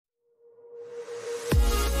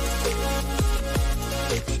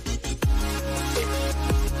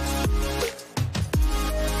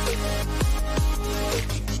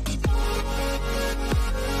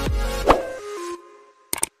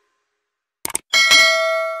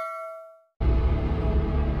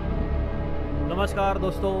नमस्कार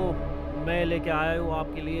दोस्तों, मैं लेके आया हूँ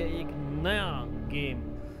आपके लिए एक नया गेम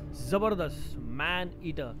ज़बरदस्त मैन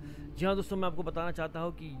ईटर। जी हाँ दोस्तों, मैं आपको बताना चाहता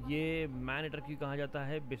हूँ कि ये मैन ईटर क्यों कहा जाता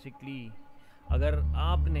है। बेसिकली अगर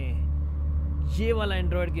आपने ये वाला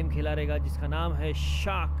एंड्रॉयड गेम खेला रहेगा जिसका नाम है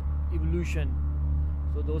शार्क इवोल्यूशन,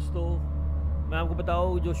 तो दोस्तों मैं आपको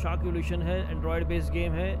बताऊँ जो शार्क इवोल्यूशन है एंड्रॉयड बेस्ड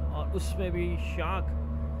गेम है, और उसमें भी शार्क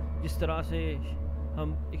जिस तरह से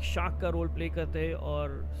हम एक शार्क का रोल प्ले करते हैं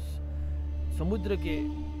और समुद्र के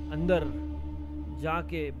अंदर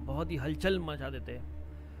जाके बहुत ही हलचल मचा देते हैं,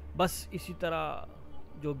 बस इसी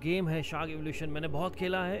तरह जो गेम है शार्क इवोल्यूशन मैंने बहुत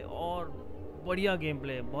खेला है और बढ़िया गेम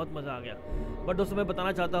प्ले है, बहुत मज़ा आ गया। बट दोस्तों मैं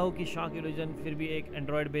बताना चाहता हूँ कि शार्क इवोल्यूशन फिर भी एक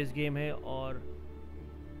एंड्रॉयड बेस्ड गेम है और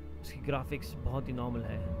उसकी ग्राफिक्स बहुत ही नॉर्मल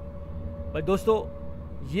है। बट दोस्तों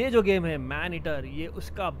ये जो गेम है मैन ईटर, ये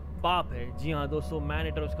उसका बाप है। जी हाँ दोस्तों, मैन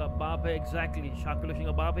ईटर उसका बाप है। एग्जैक्टली शार्क इवोल्यूशन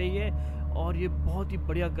का बाप है ये, और ये बहुत ही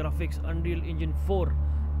बढ़िया ग्राफिक्स अनरियल इंजन 4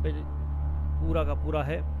 पे पूरा का पूरा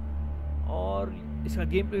है, और इसका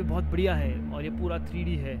गेम प्ले भी बहुत बढ़िया है, और ये पूरा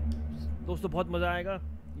 3D है। दोस्तों बहुत मज़ा आएगा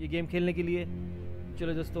ये गेम खेलने के लिए।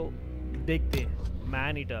 चलो दोस्तों देखते हैं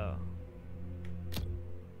मैन ईटर।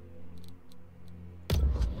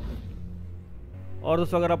 और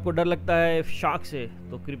दोस्तों अगर आपको डर लगता है शार्क से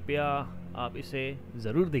तो कृपया आप इसे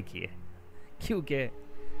ज़रूर देखिए, क्योंकि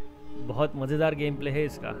बहुत मज़ेदार गेम प्ले है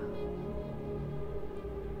इसका।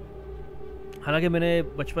 हालांकि मैंने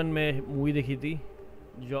बचपन में मूवी देखी थी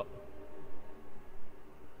जो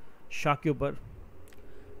शार्क के ऊपर,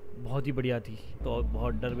 बहुत ही बढ़िया थी, तो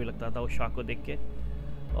बहुत डर भी लगता था वो शार्क को देख के,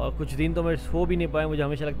 और कुछ दिन तो मैं सो भी नहीं पाया। मुझे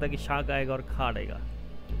हमेशा लगता है कि शार्क आएगा और खा जाएगा।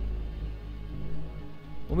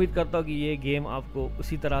 उम्मीद करता हूँ कि ये गेम आपको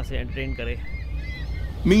उसी तरह से एंटरटेन करे।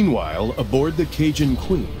 Meanwhile, aboard the Cajun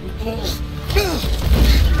Queen,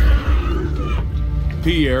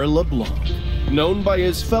 Pierre LeBlanc, known by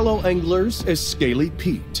his fellow anglers as Scaly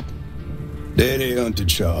Pete. Daddy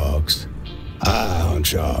hunted sharks. I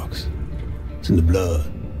hunt sharks. It's in the blood.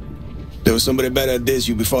 There was somebody better at this,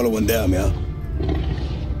 you be following them, yeah?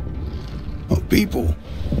 Well, people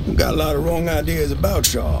got a lot of wrong ideas about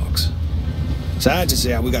sharks. So I just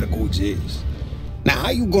say how we gotta coexist. Now,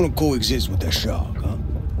 how you gonna coexist with that shark, huh?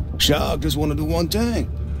 Shark just wanna do one thing.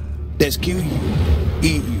 That's kill you,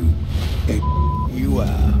 eat you, and you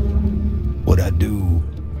out. What I do,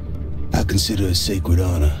 I consider a sacred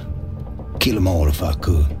honor. Kill them all if I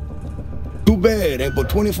could. Too bad, ain't but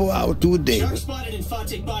 24 hours to a day. Shark spotted in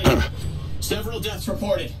Fatik Bayou. Several deaths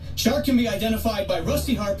reported. Shark can be identified by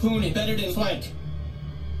rusty harpoon embedded in flank.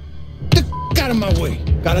 Get out of my way.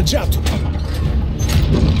 Got a job to do.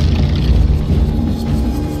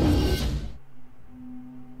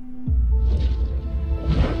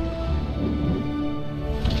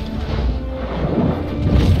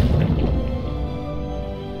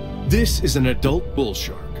 This is an adult bull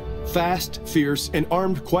shark. Fast, fierce, and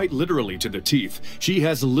armed quite literally to the teeth. She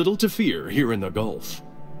has little to fear here in the Gulf.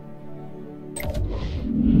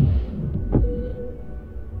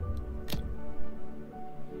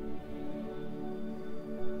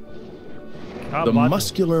 The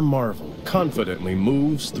muscular marvel confidently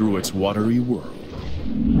moves through its watery world.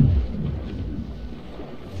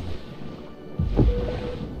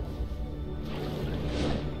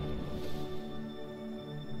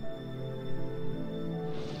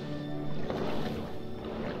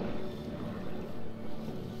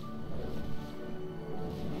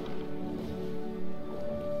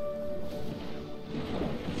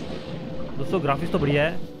 दोस्तों graphics तो बढ़िया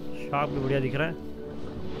है, shark भी बढ़िया दिख रहा है,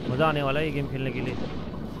 मज़ा आने वाला है ये गेम खेलने के लिए।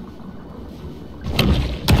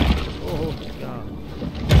 ओह क्या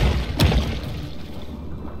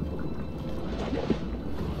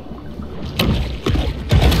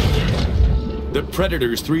The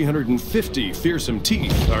predator's 350 fearsome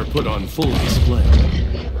teeth are put on full display.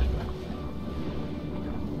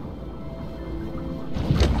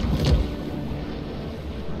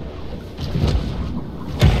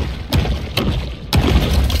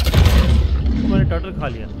 Turtle खा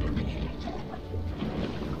लिया।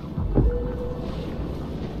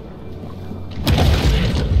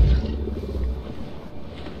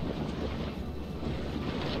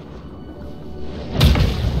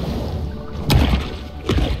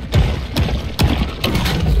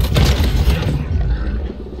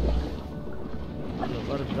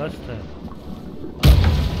 जबरदस्त है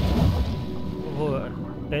वो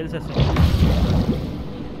टेल से।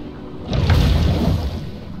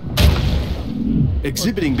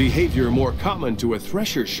 Exhibiting behavior more common to a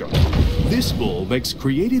thresher shark, this bull makes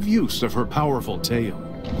creative use of her powerful tail.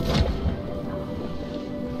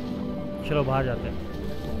 चलो बाहर जाते हैं।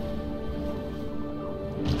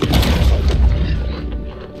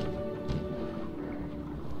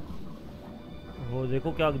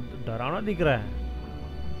 देखो क्या डरावना दिख रहा है।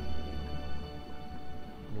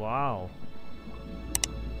 वाओ,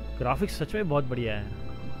 ग्राफिक्स सच में बहुत बढ़िया है।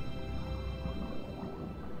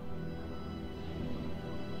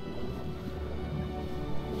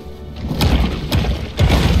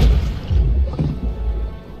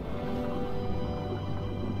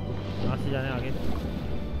 कहाँ से जाने आगे?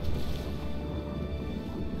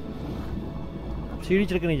 सीढ़ी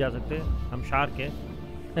चढ़ के नहीं जा सकते, हम शार्क है।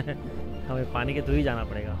 हमें पानी के थ्रू ही जाना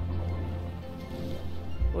पड़ेगा।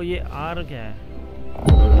 ओ ये आर क्या है?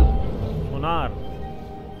 सोनार।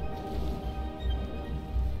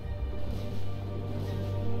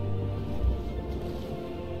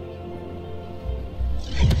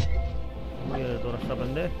 ये तो रास्ता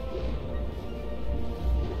बंद है।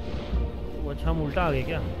 अच्छा हम उल्टा आ गए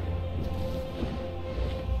क्या?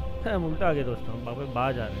 हम उल्टा आ गए दोस्तों, हम वापस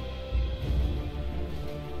बाहर जा रहे हैं।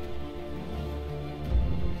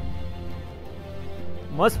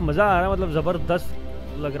 मस्त मज़ा आ रहा है, मतलब ज़बरदस्त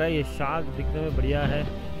लग रहा है। ये शार्क दिखने में बढ़िया है,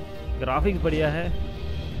 ग्राफिक्स बढ़िया है।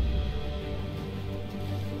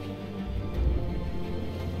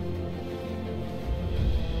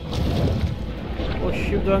 वो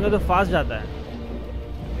शिफ्ट करेंगे तो फास्ट जाता है।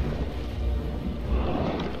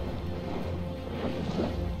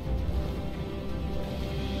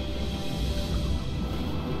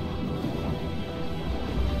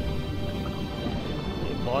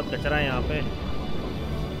 ये बहुत कचरा है यहाँ पे।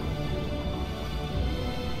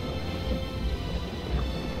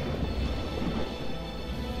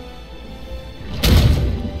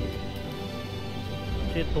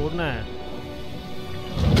 तोड़ना है।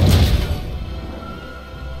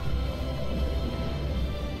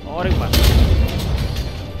 और एक बार,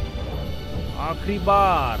 आखिरी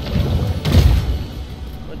बार।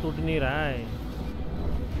 टूट नहीं रहा है।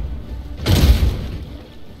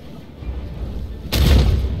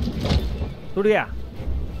 टूट गया,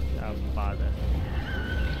 क्या बात है।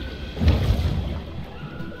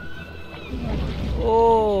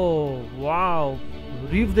 ओह वाओ,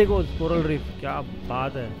 रीफ देखो, कोरल रीफ, क्या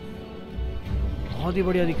बात है। बहुत ही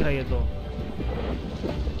बढ़िया दिख रहा है ये तो।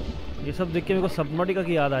 ये सब देख के मेरे को सबनॉटिका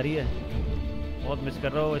की याद आ रही है। बहुत मिस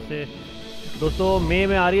कर रहा हूँ वैसे दोस्तों। मई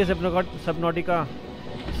में आ रही है सबनॉटिका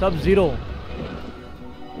सब ज़ीरो।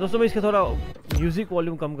 दोस्तों मैं इसका थोड़ा म्यूज़िक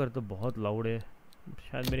वॉल्यूम कम कर, तो बहुत लाउड है।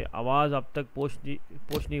 शायद मेरी आवाज़ अब तक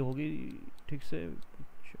पहुँच नहीं होगी ठीक से।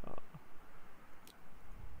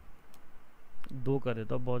 2 कर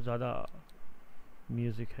देता हूँ, बहुत ज़्यादा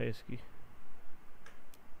म्यूजिक है इसकी।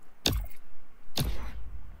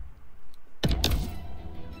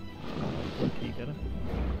 ठीक है ना।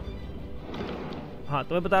 हाँ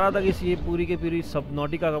तो मैं बता रहा था कि ये पूरी की पूरी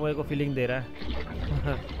सबनॉटिका का मेरे को फीलिंग दे रहा है।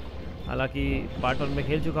 हालांकि पार्ट 1 में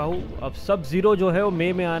खेल चुका हूँ। अब सब ज़ीरो जो है वो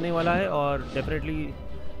मई में आने वाला है और डेफिनेटली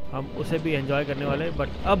हम उसे भी एंजॉय करने वाले हैं। बट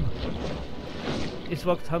अब इस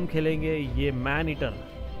वक्त हम खेलेंगे ये मैन ईटर।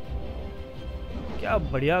 क्या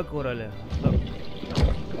बढ़िया कोरल है, मतलब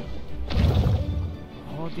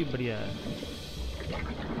बहुत ही बढ़िया है।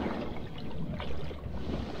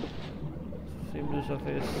 Simple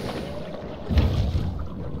surface.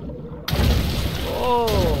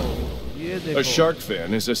 ओह ये देखो। A shark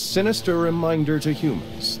fin is a sinister reminder to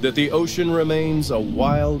humans that the ocean remains a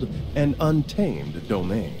wild and untamed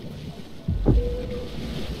domain.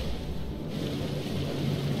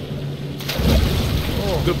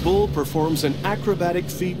 The bull performs an acrobatic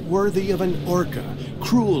feat worthy of an orca,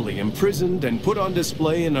 cruelly imprisoned and put on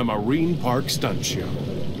display in a marine park stunt show.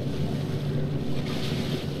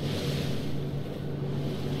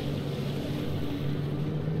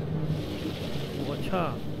 अच्छा,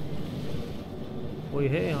 कोई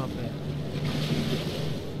है यहाँ पे?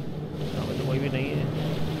 यहाँ तो कोई भी नहीं है।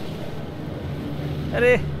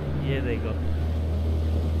 अरे ये देखो,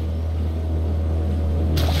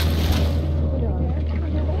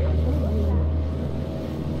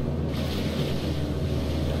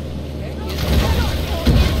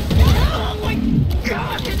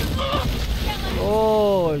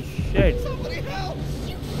 oh shit. Somebody help!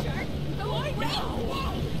 You shark! Go now!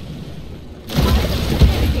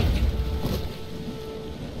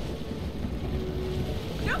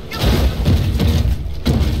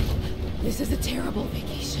 This is a terrible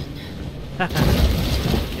vacation.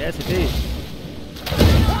 Yes, it is.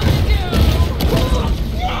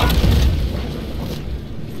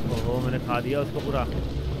 ओहो मैंने खा दिया उसको पूरा।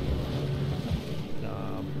 क्या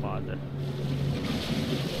बात है।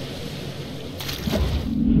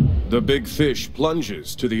 The big fish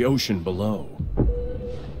plunges to the ocean below.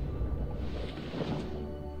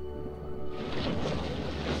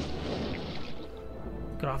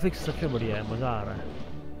 Graphics सबसे बढ़िया है, मजा आ रहा है।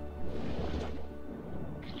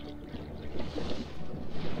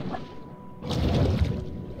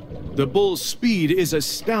 The bull's speed is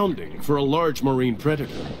astounding for a large marine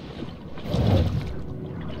predator.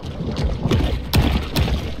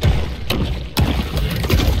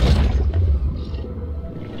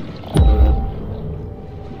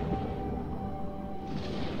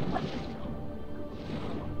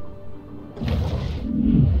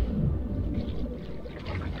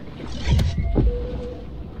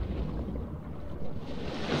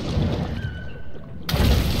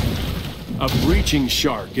 A breaching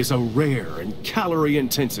shark is a rare and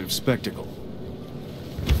calorie-intensive spectacle.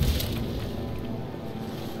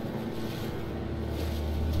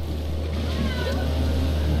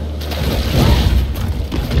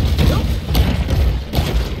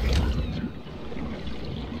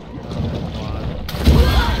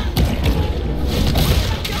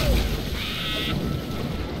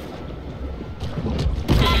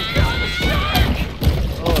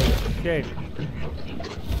 Shit.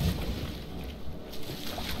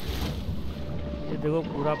 देखो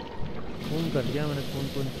पूरा खून कर दिया मैंने,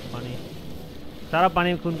 खून पानी, सारा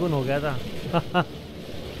पानी खून हो गया था।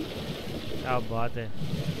 क्या बात है,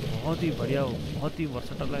 बहुत ही बढ़िया हो, बहुत ही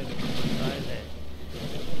वर्सटाइल है।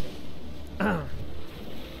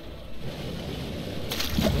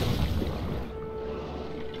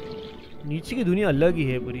 नीचे की दुनिया अलग ही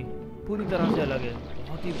है, पूरी तरह से अलग है,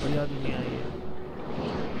 बहुत ही बढ़िया दुनिया है ये।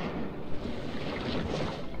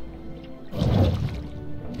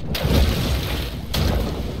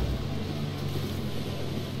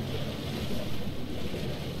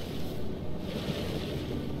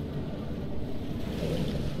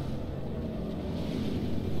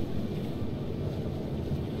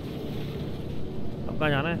 कहाँ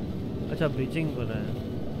जाना है? अच्छा ब्रीचिंग कर रहा है।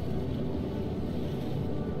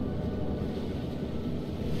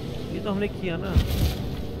 ये तो हमने किया ना।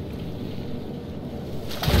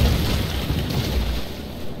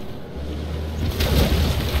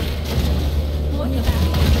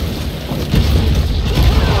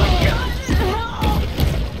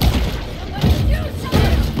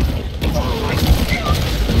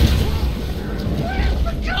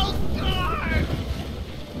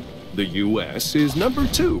 The U.S. is number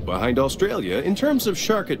 2 behind Australia in terms of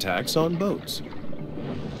shark attacks on boats.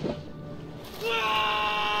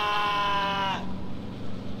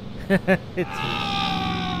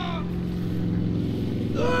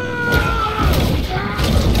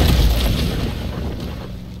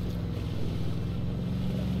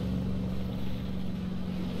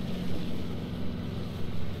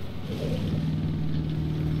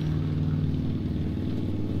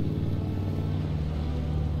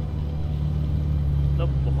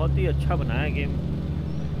 बहुत ही अच्छा बनाया गेम।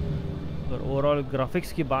 अगर ओवरऑल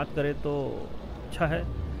ग्राफिक्स की बात करें तो अच्छा है।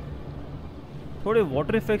 थोड़े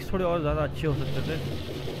वाटर इफेक्ट्स थोड़े और ज़्यादा अच्छे हो सकते थे,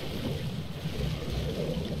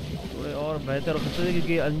 थोड़े और बेहतर हो सकते थे,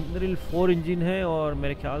 क्योंकि अनरियल 4 इंजन है और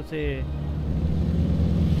मेरे ख्याल से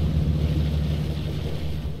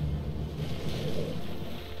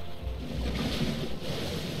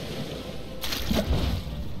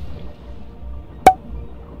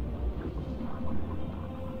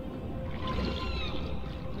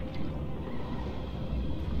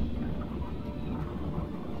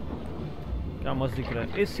क्या मस्त दिख रहा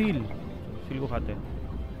है। ये सील को खाते हैं।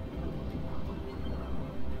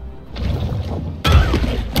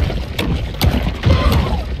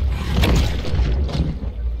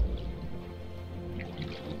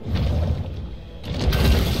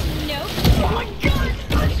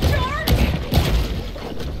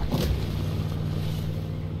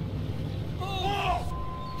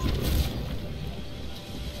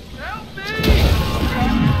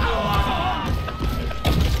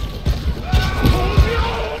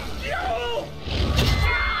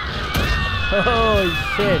 Oh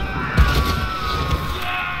shit!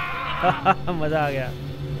 मजा आ गया।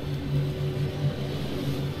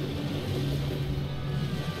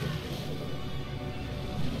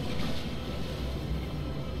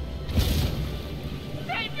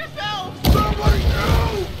 Save yourself! Somebody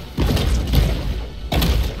help!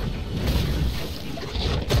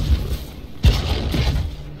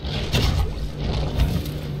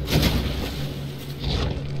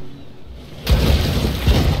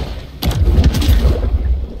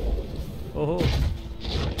 ओहो,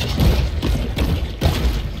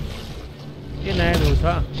 ये नया रूल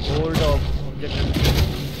था, hold of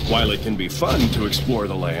object. While it can be fun to explore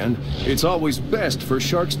the land, it's always best for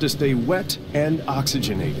sharks to stay wet and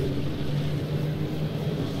oxygenated.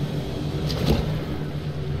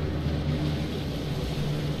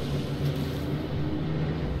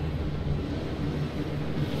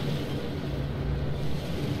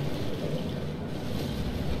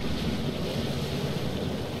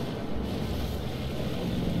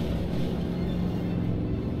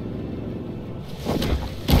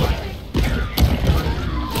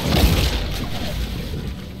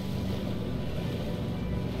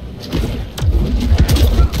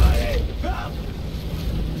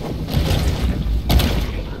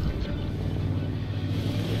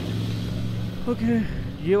 Okay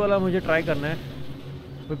ये वाला मुझे ट्राई करना है।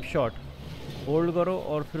 क्विक शॉट, होल्ड करो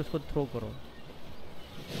और फिर उसको थ्रो करो।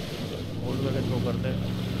 होल्ड करके थ्रो करते हैं।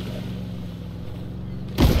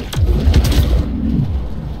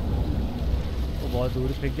 तो बहुत दूर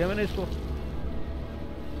फेंक दिया मैंने इसको।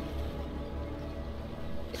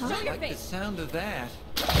 Like the sound of that.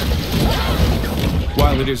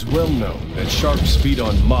 While it is well known that sharks feed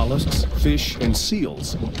on mollusks, fish, and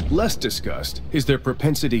seals, less discussed is their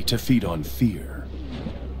propensity to feed on fear.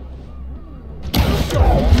 I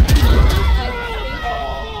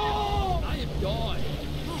am gone.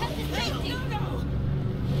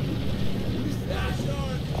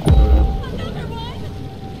 Another one.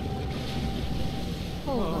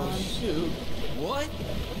 Oh, Shoot. What?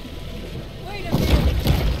 wait a minute.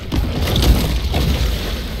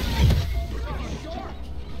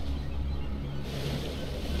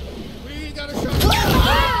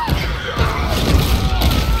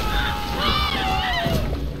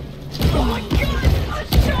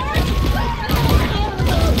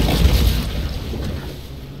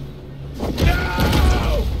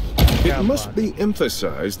 It must be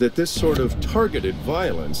emphasized that this sort of targeted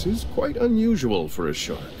violence is quite unusual for a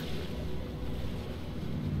shark.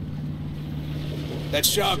 That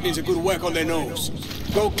shark needs a good whack on their nose.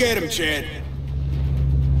 Go get him, Chad.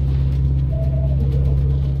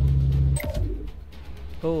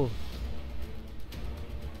 Oh.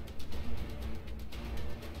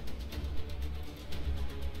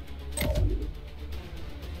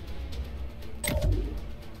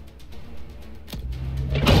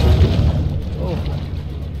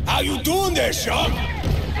 How you doing there, shark?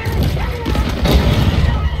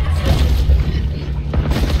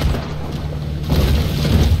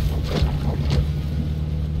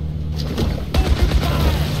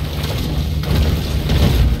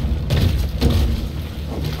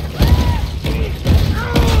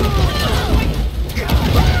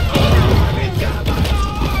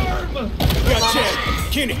 Got Chad.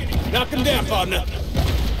 Kenny, knock him down, partner.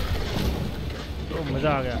 तो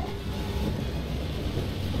मजा आ गया।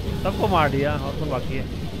 सबको मार दिया और कौन बाकी है?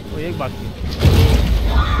 वो एक बाकी है।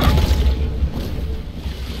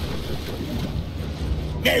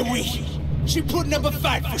 Hey, she putting up a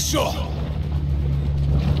fight for sure.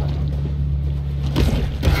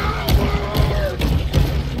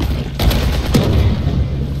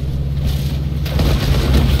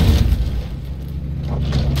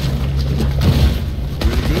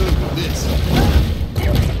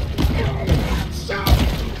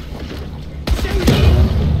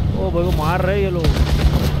 भाई को मार रहे ये लोग।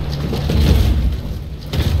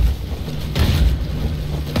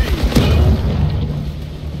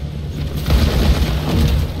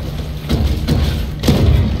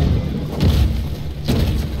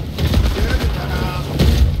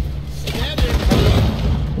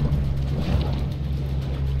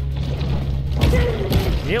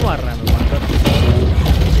 ये मार रहा है मैं मार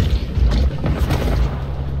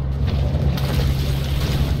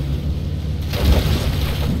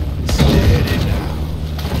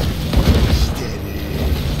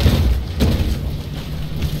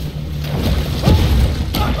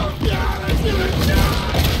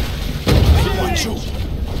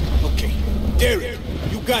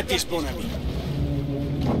Got this, bon ami.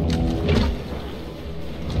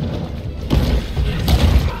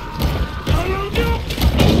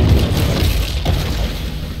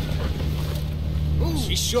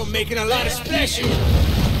 She's sure making a lot of splash.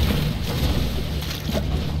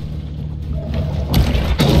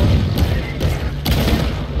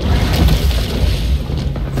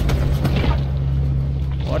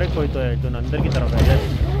 और एक कोई तो है जो अंदर की तरफ है।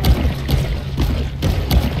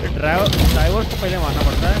 ड्राइवर को पहले मारना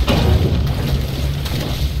पड़ता है।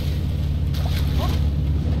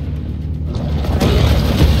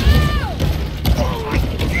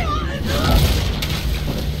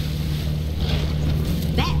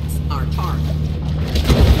 That's our target.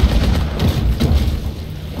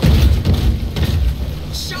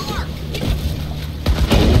 Shark!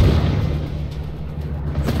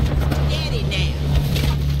 Get it now.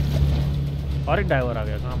 और एक ड्राइवर आ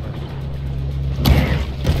गया कहाँ पर?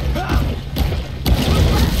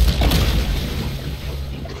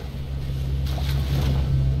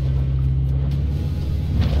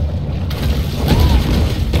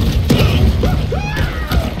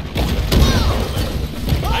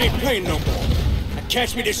 No more. I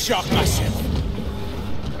catch me this shark myself.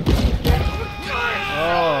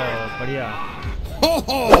 Oh, बढ़िया.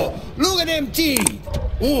 Oh, look at them teeth.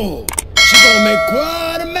 Oh, she gonna make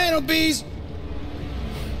quite a mantelpiece.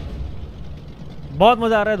 बहुत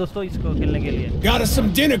मजा आ रहा है दोस्तों इसको खेलने के लिए. Got us some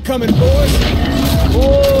dinner coming, boys.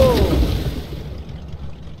 Oh,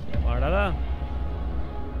 मार डाला.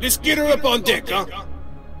 let's get her up on deck, huh?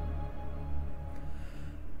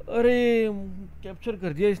 अरे कैप्चर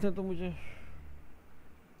कर दिया इसने तो मुझे,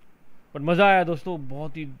 पर मज़ा आया दोस्तों।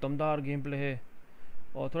 बहुत ही दमदार गेम प्ले है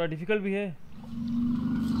और थोड़ा डिफिकल्ट भी है।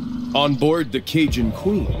 On board the Cajun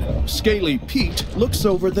Queen, Scaly Pete looks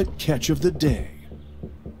over the catch of the day.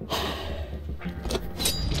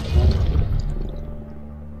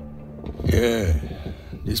 Yeah,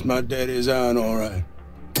 this my daddy's iron, all right.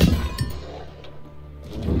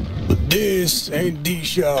 But this ain't the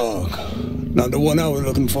shark. Not the one I was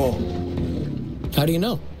looking for. How do you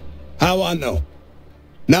know? How I know?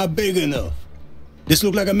 Not big enough. This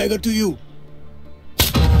look like a mega to you?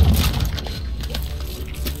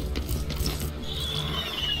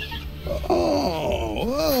 Oh,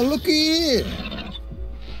 well, looky here.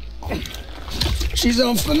 She's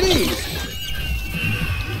on for me.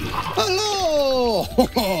 Hello!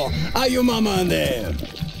 How your mama in there?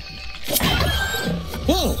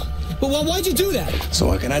 Whoa! But why'd you do that? So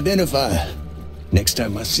I can identify her next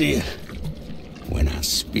time I see her. When I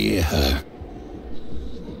spear her.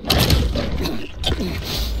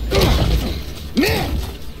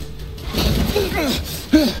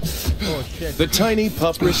 Oh shit! The tiny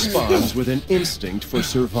pup responds with an instinct for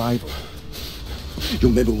survival. You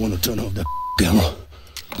maybe want to turn off that camera.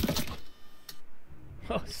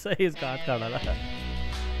 Oh, सही इसका हाथ काट डाला।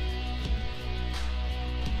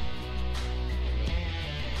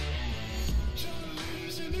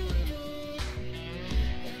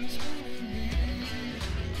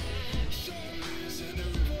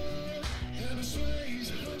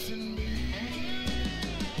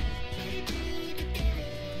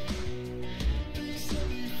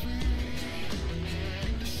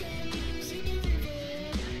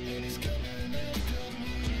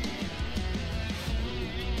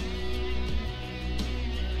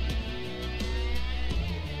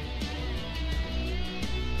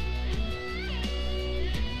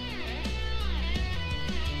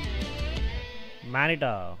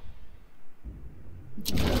 Maneater.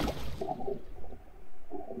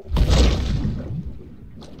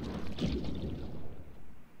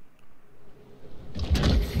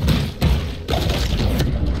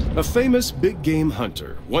 A famous big game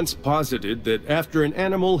hunter once posited that after an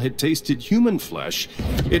animal had tasted human flesh,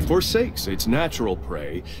 it forsakes its natural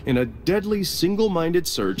prey in a deadly single-minded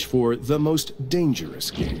search for the most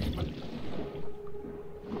dangerous game.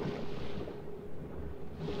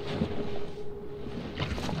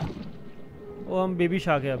 वो हम baby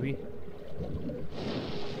shark है अभी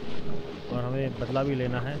और हमें बदला भी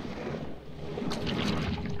लेना है।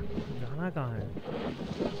 जाना कहाँ है?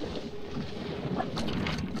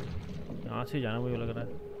 यहाँ से जाना मुझे लग रहा है।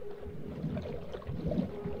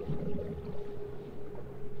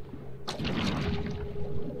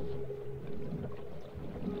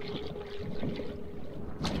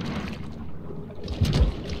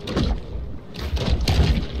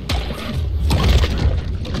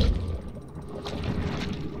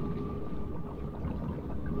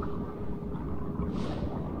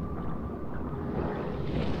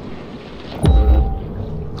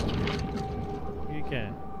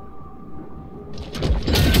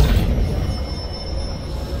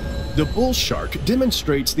 The bull shark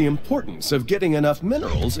demonstrates the importance of getting enough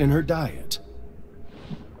minerals in her diet.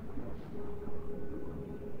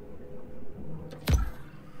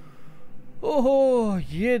 ओहो,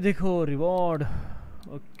 ये देखो रिवॉर्ड।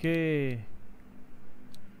 ओके,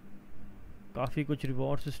 काफ़ी कुछ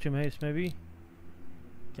रिवॉर्ड सिस्टम है इसमें भी।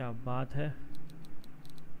 क्या बात है।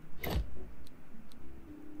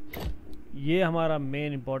 ये हमारा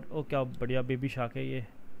मेन इम्पोर्ट। ओ क्या बढ़िया बेबी शार्क है ये।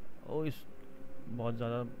 ओ इस बहुत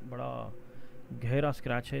ज़्यादा बड़ा गहरा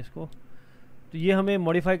स्क्रैच है इसको। तो ये हमें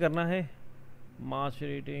मॉडिफाई करना है। मास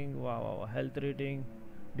रेटिंग, वाह वाह वाह, health rating,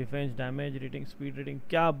 defence damage rating, speed rating.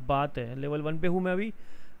 क्या बात है। लेवल 1 पे हूँ मैं अभी,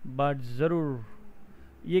 बट ज़रूर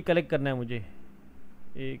ये कलेक्ट करना है मुझे।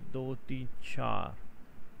 1 2 3 4।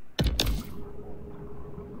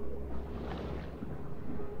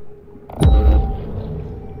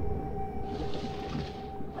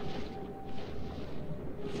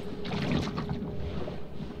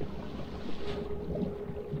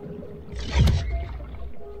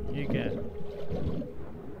 ये क्या है?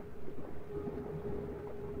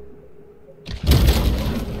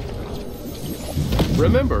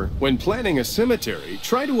 Remember, when planning a cemetery,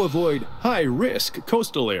 try to avoid high-risk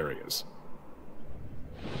coastal areas.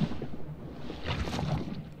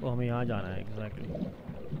 वो हमें यहाँ जाना है एग्जैक्टली।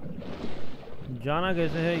 जाना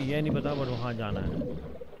कैसे है ये नहीं पता, बट वहाँ जाना है।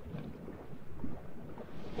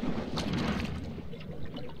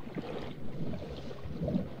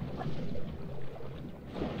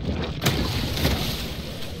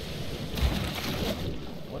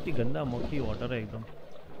 गंदा मक्खी वाटर है एकदम।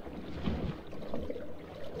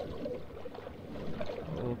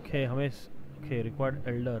 ओके हमें रिक्वायर्ड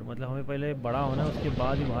एल्डर, मतलब हमें पहले बड़ा होना है, उसके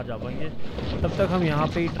बाद ही बाहर जा पाएंगे। तब तक हम यहाँ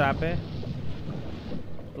पे ही ट्रैप है।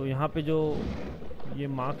 तो यहाँ पे जो ये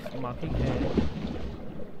मार्किंग है,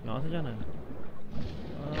 यहाँ से जाना है।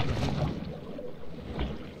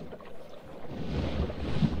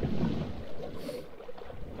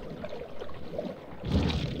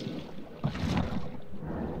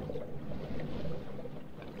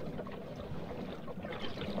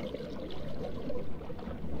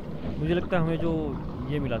 मुझे लगता है हमें जो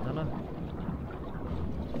ये मिला था ना,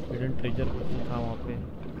 हिडन ट्रेजर कुछ था वहाँ पे।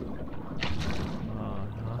 हाँ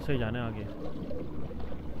यहाँ से जाना है आगे।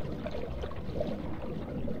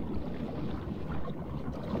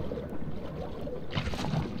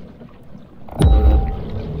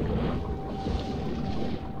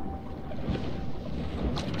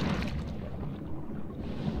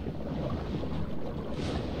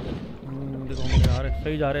 देखो हम जा रहे,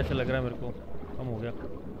 सही जा रहे ऐसे लग रहा है मेरे को। कम हो गया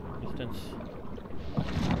डिस्टेंस।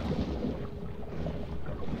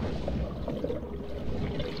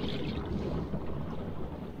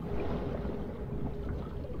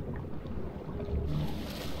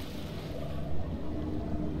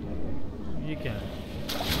 ये क्या है?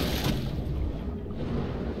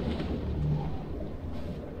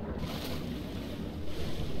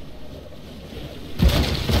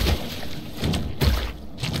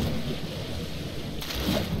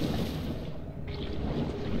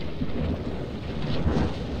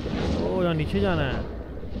 नीचे जाना है।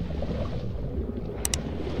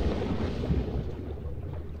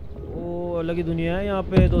 ओ अलग ही दुनिया है यहाँ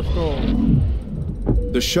पे दोस्तों।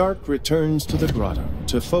 The shark returns to the grotto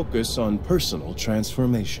to focus on personal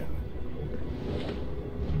transformation.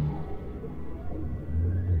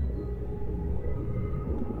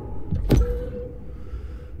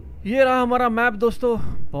 ये रहा हमारा मैप दोस्तों,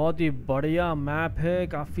 बहुत ही बढ़िया मैप है,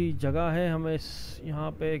 काफ़ी जगह है हमें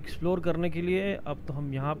यहाँ पे एक्सप्लोर करने के लिए। अब तो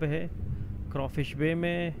हम यहाँ पे है क्रॉफिश बे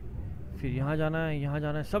में, फिर यहाँ जाना है, यहाँ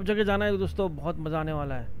जाना है, सब जगह जाना है दोस्तों। बहुत मज़ा आने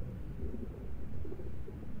वाला है।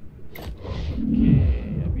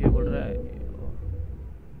 अब ये बोल रहा है,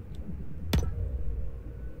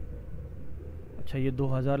 अच्छा ये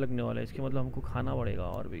 2000 लगने वाला है, इसके मतलब हमको खाना पड़ेगा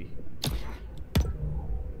और भी।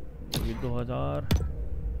 ये 2000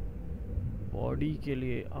 बॉडी के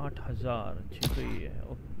लिए 8000 अच्छी तो ही है।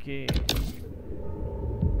 ओके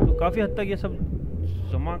तो काफ़ी हद तक ये सब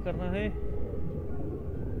जमा करना है।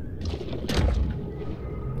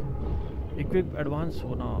 इक्विप एडवांस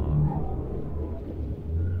सोनार,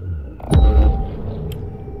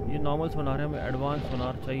 ये नॉर्मल सोनार है, हमें एडवांस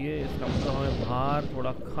सोनार चाहिए। इसका मतलब हमें बाहर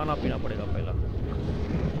थोड़ा खाना पीना पड़ेगा पहला।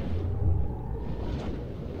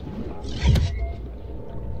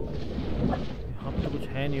 यहाँ पे तो कुछ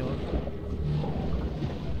है नहीं और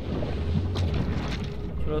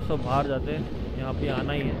चलो सब बाहर जाते हैं, यहाँ पे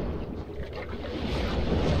आना ही है।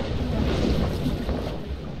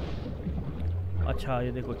 अच्छा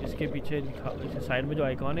ये देखो इसके पीछे इस साइड में जो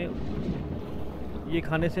आइकॉन है, ये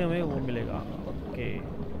खाने से हमें वो मिलेगा। ओके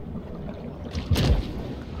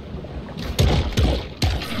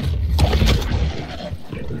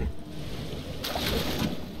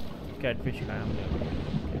कैटफिश खाया हमने।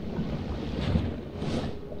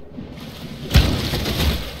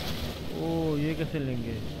 ओ ये कैसे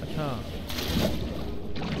लेंगे? अच्छा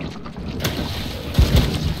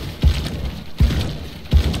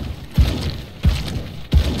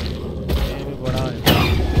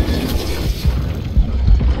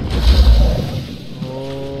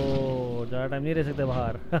टाइम नहीं रह सकते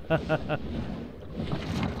बाहर।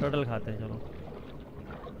 टोटल खाते हैं चलो।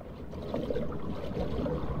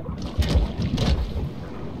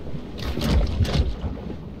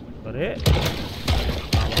 अरे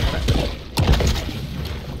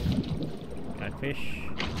catfish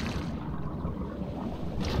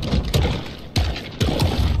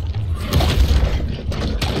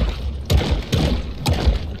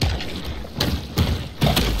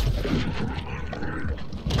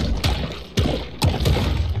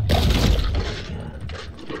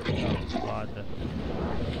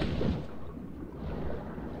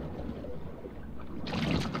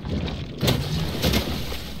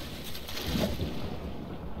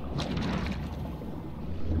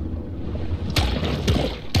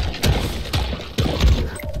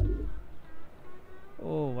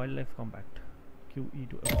wildlife compact QE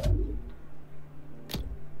to F.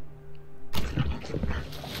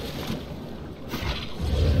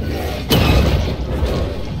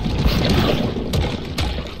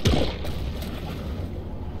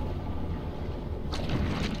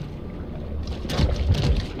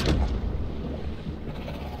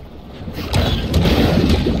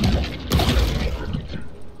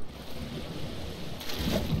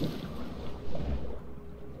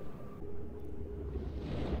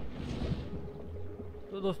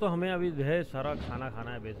 दोस्तों हमें अभी ढेर सारा खाना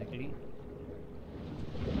खाना है बेसिकली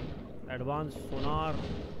एडवांस सोनार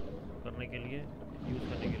करने के लिए यूज़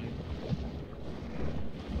करने के लिए।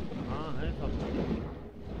 हाँ है सब।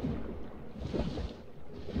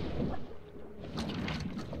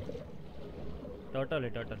 टर्टल है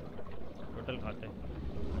टर्टल खाते हैं।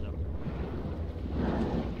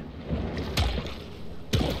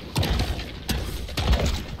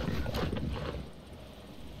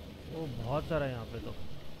 वो बहुत सारा है यहाँ पे तो।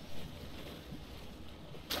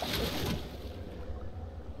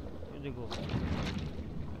 ये देखो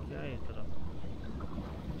क्या है इस तरह।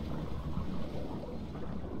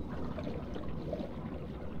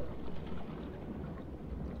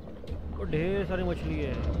 वो ढेर सारी मछली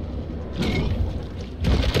है।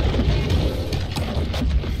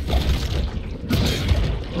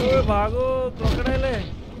 ओए भागो, क्रोकोडाइल है।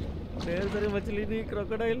 ढेर सारी मछली नहीं,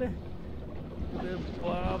 क्रोकोडाइल है। अरे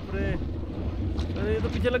बाप रे, अरे ये तो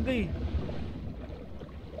पीछे लग गई।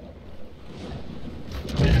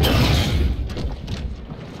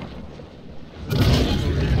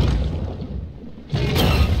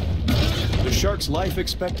 The shark's life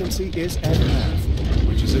expectancy is at half,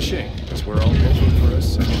 which is a shame, because we're all hoping for a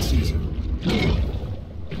second season.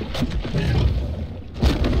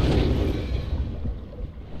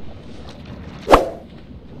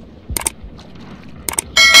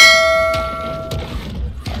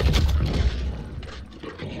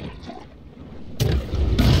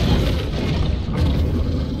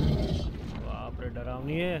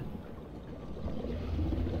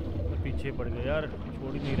 पीछे पड़ गए यार,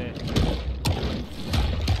 छोड़ ही नहीं रहे।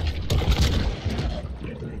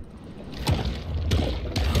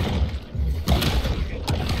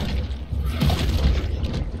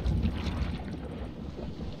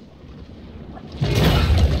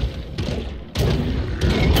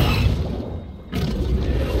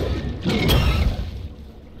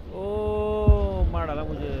 ओ मार डाला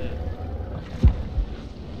मुझे।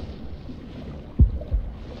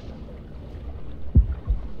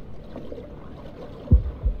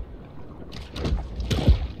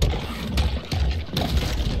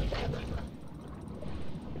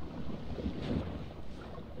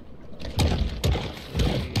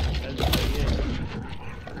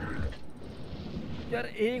 यार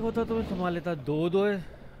एक होता तो मैं संभाल लेता, दो है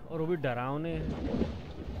और वो भी डरावने हैं।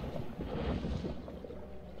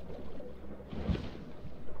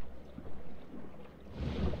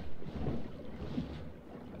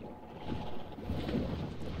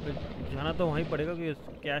 जाना तो वहीं पड़ेगा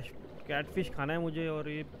क्योंकि कैटफिश खाना है मुझे, और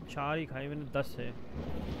ये 4 ही खाए मैंने, 10 है।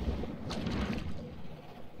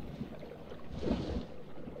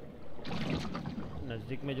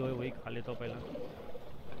 नज़दीक में जो है वही खा लेता हूँ पहला।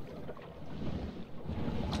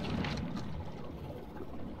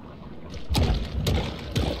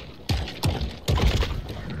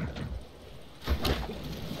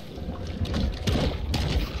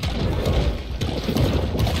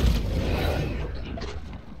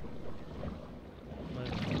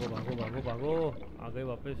 भागो आ गए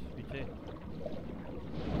वापस पीछे।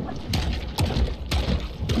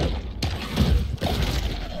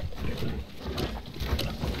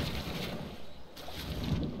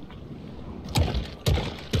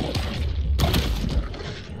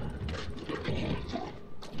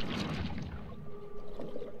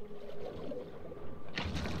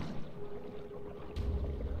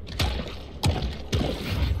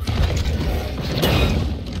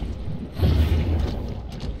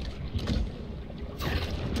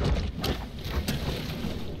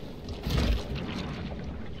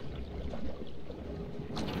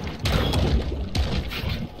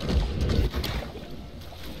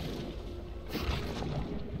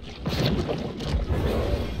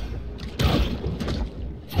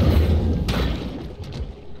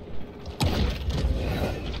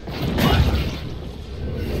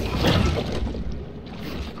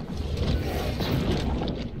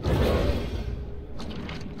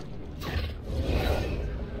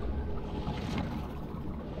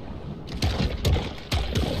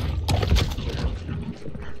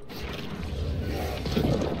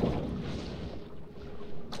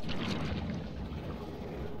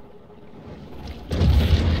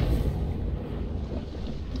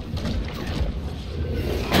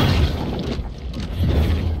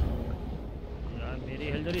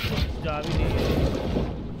 जा भी नहीं है।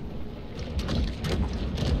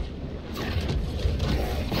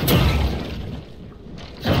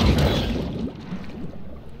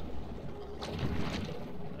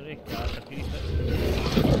 अरे क्या तकलीफ है।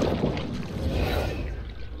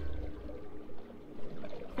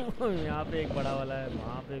 यहाँ पे एक बड़ा वाला है,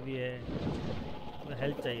 वहाँ पे भी है।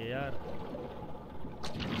 हेल्प चाहिए यार।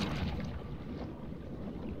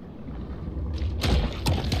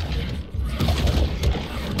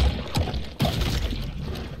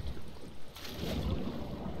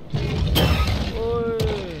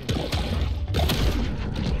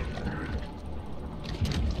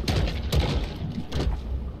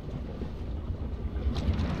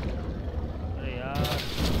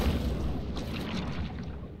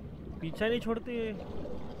 पीछा नहीं छोड़ती है।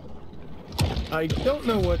 I don't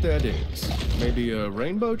know what that is. Maybe a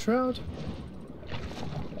rainbow trout?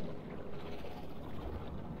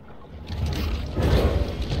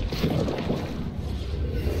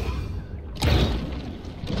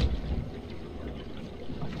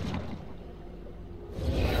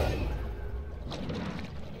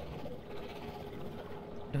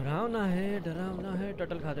 डरावना है।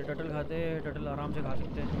 टटल खाते, टटल आराम से खा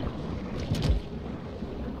सकते हैं।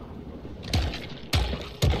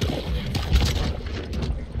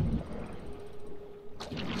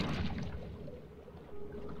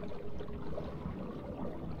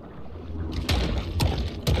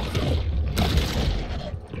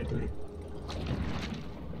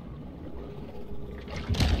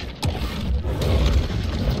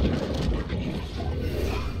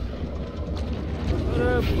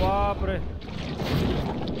 बाप रे,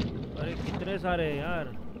 अरे कितने सारे हैं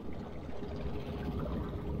यार।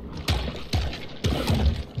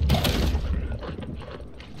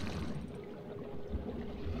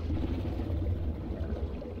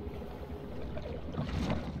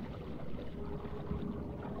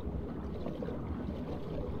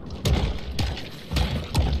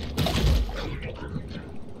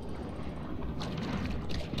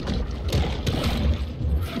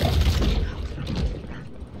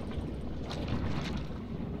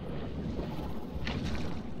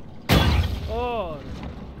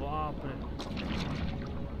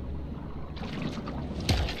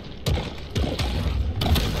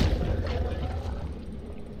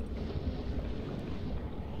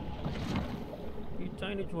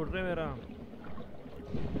 नहीं छोड़ रहे मेरा।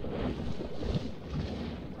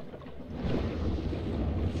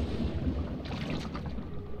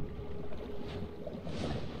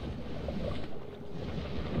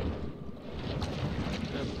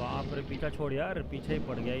 बाप रे, पीछा छोड़ यार, पीछे ही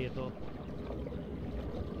पड़ गया ये तो।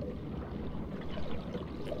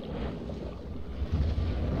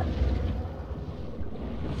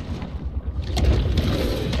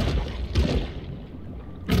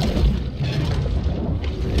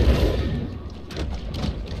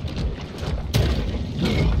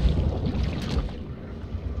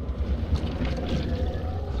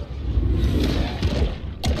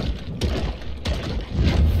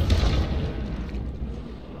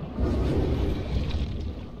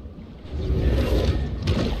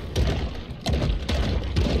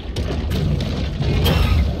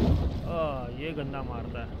 गंदा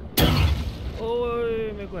मारता है।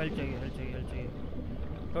 ओए मेरे को हेल्थ चाहिए।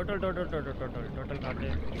 टोटल खाते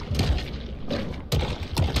हैं।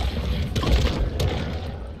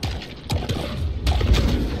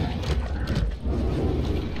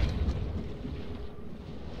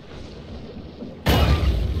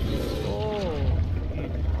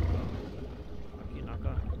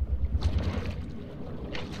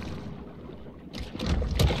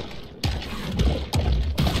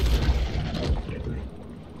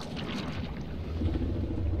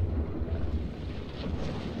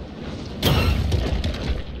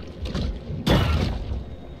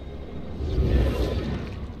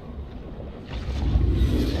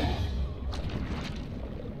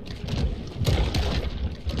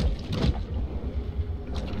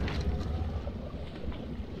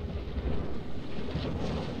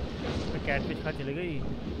 कैटफिश खा चली गई।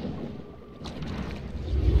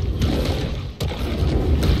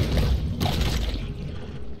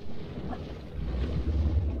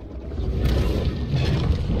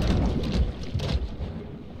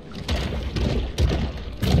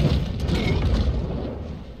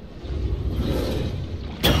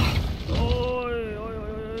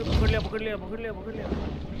 पकड़ लिया।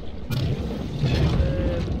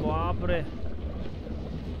 बाप रे,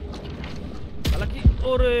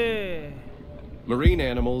 Marine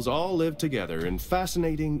animals all live together in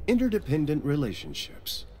fascinating, interdependent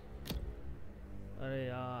relationships. अरे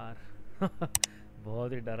यार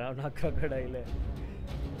बहुत ही डरावना क्रोकोडाइल है।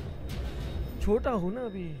 छोटा हूँ ना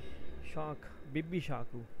अभी, शार्क, बेबी शार्क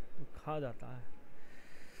हूँ, तो खा जाता है।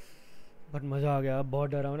 बट मज़ा आ गया, बहुत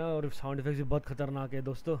डरावना और साउंड इफेक्ट्स भी बहुत खतरनाक है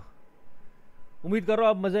दोस्तों। उम्मीद कर रहा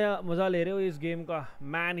हूँ आप मज़ा ले रहे हो इस गेम का।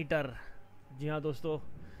 मैन ईटर, जी हाँ दोस्तों,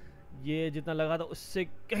 ये जितना लगा था उससे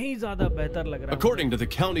कहीं ज़्यादा बेहतर लग रहा है। According to the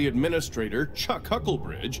county administrator, Chuck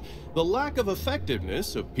Hucklebridge, the lack of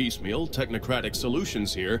effectiveness of piecemeal technocratic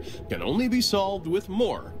solutions here can only be solved with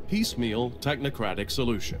more piecemeal technocratic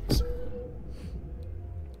solutions.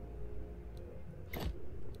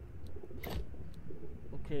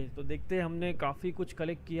 Okay, तो देखते हैं, हमने काफ़ी कुछ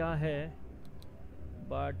कलेक्ट किया है,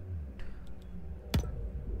 बट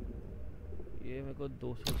ये मेरे को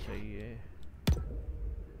 200 चाहिए,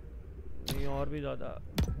 नहीं और भी ज़्यादा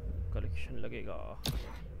कलेक्शन लगेगा।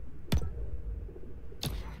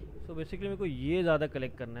 तो बेसिकली मेरे को ये ज़्यादा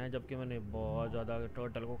कलेक्ट करना है, जबकि मैंने बहुत ज़्यादा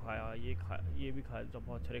टर्टल को खाया, ये भी खाया, तो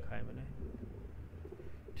बहुत सारे खाए मैंने।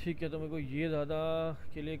 ठीक है, तो मेरे को ये ज़्यादा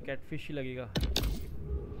के लिए कैटफिश ही लगेगा।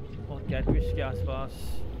 और कैटफिश के आसपास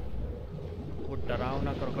वो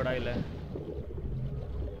डरावना क्रोकोडाइल है।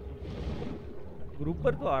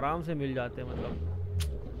 ग्रुपर तो आराम से मिल जाते हैं,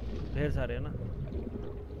 मतलब ढेर सारे है ना।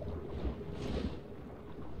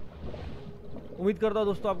 उम्मीद करता हूँ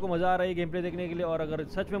दोस्तों आपको मज़ा आ रहा है गेम प्ले देखने के लिए, और अगर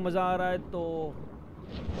सच में मज़ा आ रहा है तो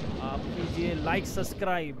आप कीजिए लाइक,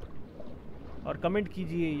 सब्सक्राइब और कमेंट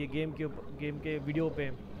कीजिए ये गेम के वीडियो पे।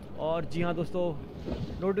 और जी हाँ दोस्तों,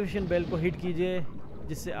 नोटिफिकेशन बेल को हिट कीजिए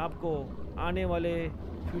जिससे आपको आने वाले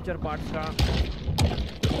फ्यूचर पार्ट्स का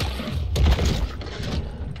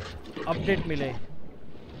अपडेट मिले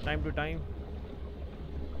टाइम टू टाइम।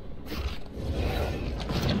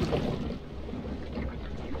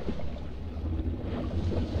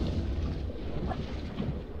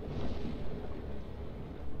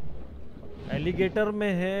 एलिगेटर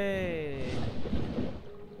में है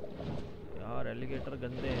यार, एलिगेटर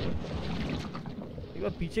गंदे हैं। एक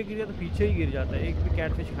बार पीछे गिर गया तो पीछे ही गिर जाता है, एक भी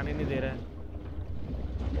कैटफिश खाने नहीं दे रहा है।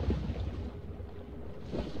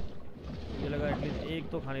 मुझे लगा एटलीस्ट एक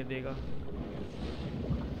तो खाने देगा।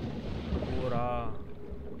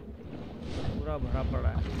 पूरा भरा पड़ा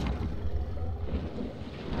है।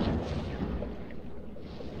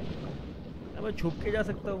 मैं छुप के जा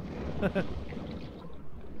सकता हूँ।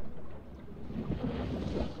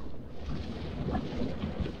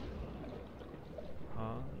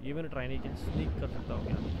 ये मैंने ट्राई नहीं किया, स्नीक कर सकता हूँ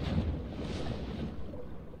क्या?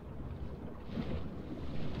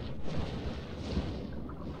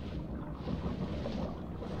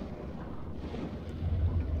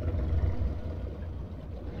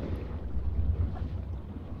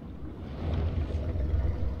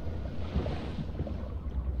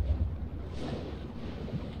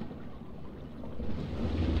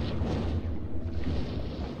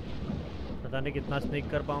 पता नहीं कितना स्नीक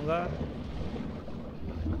कर पाऊंगा,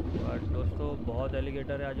 बट दोस्तों बहुत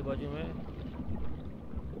एलिगेटर है आजू बाजू में।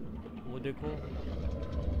 वो देखो,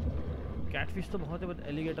 कैटफिश तो बहुत है बट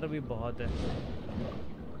एलिगेटर भी बहुत है।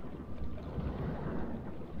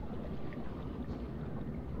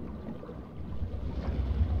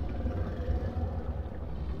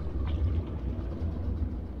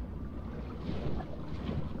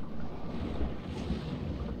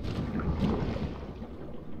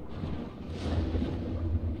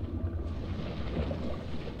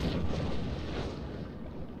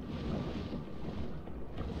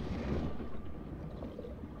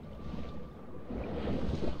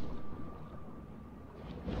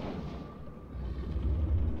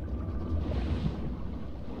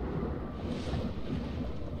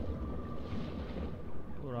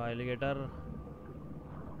 एलिगेटर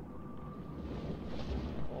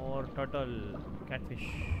और टर्टल, कैटफिश।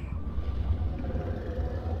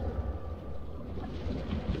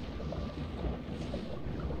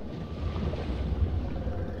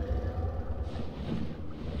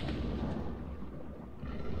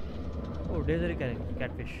 ओह, ढेर सारे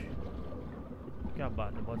कैटफिश, क्या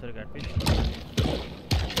बात है, बहुत सारे कैटफिश।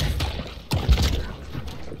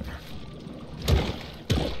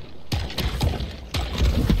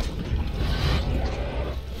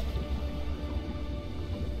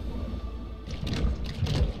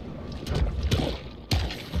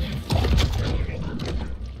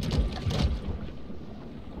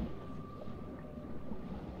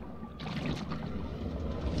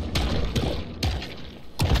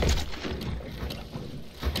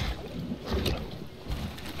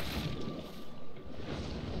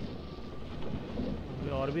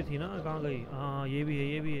 और भी थी ना, कहाँ गई? हाँ, ये भी है,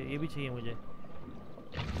 ये भी है, ये भी चाहिए मुझे।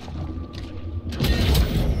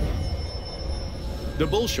 The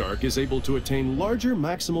bull shark is able to attain larger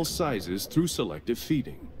maximal sizes through selective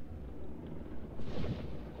feeding.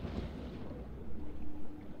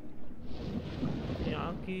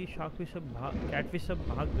 यहाँ की शार्क सब कैटफिश सब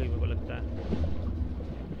भाग गई, मेरे को लगता है।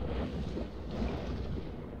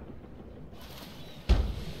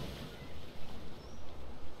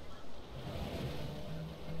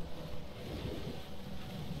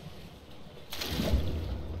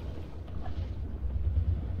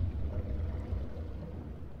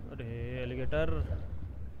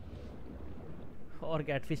 और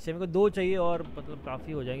कैटफिश से मेरे को 2 चाहिए, और मतलब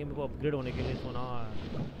काफ़ी हो जाएंगे मेरे को अपग्रेड होने के लिए। सोना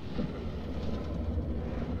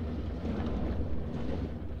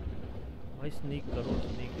भाई, स्नीक करो,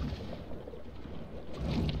 स्नीक।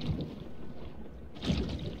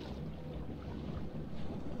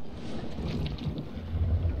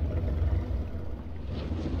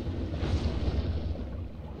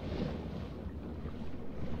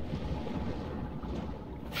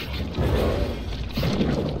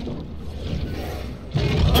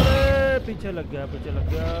 पीछे लग गया, पीछे लग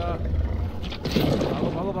गया। भागो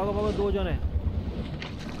भागो भागो भागो, 2 जन है।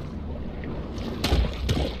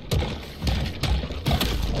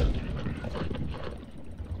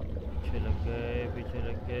 पीछे लग गए, पीछे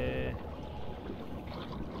लग गए।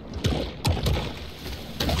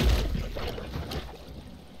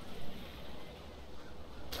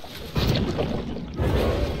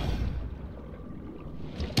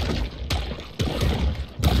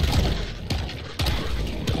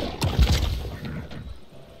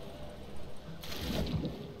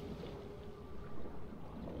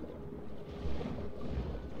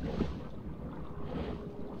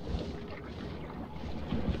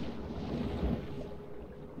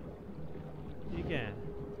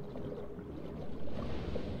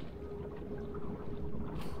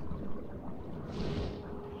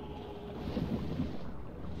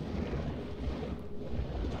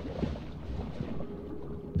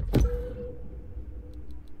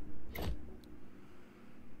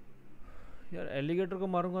 यार एलिगेटर को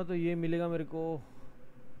मारूंगा तो ये मिलेगा मेरे को,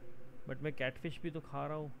 बट मैं कैटफिश भी तो खा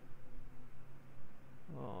रहा हूँ।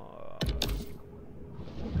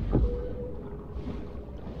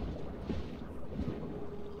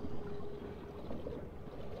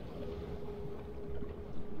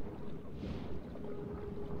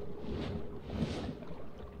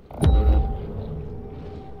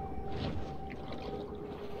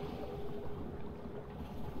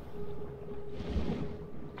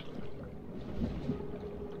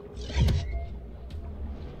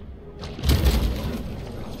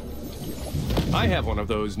 I have one of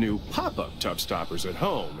those new pop-up tub stoppers at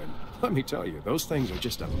home, and let me tell you, those things are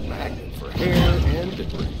just a magnet for hair and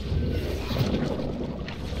debris.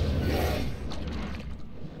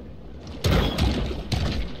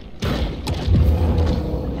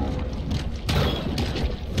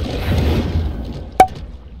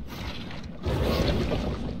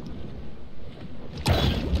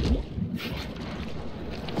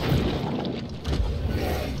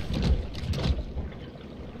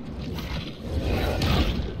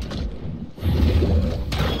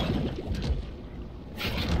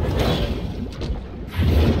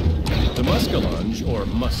 Or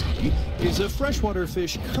muskie, is a freshwater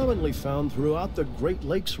fish commonly found throughout the Great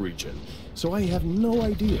Lakes region, so I have no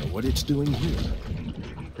idea what it's doing here.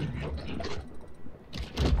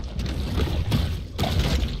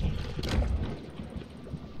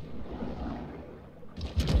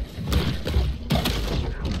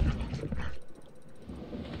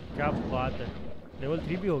 क्या बात है, level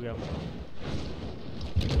 3 भी हो गया।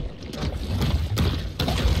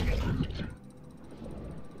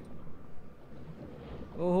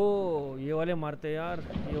 ओहो, ये वाले मारते यार,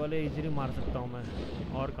 ये वाले इजीली मार सकता हूँ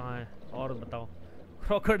मैं। और कहाँ है, और बताओ।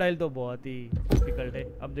 क्रोकोडाइल तो बहुत ही डिफिकल्ट है।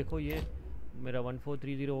 अब देखो ये मेरा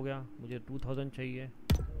 1430 हो गया, मुझे 2000 चाहिए।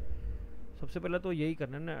 सबसे पहले तो यही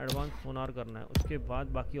करना है ना, एडवांस सोनार करना है, उसके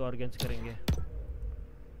बाद बाकी ऑर्गेन्स करेंगे।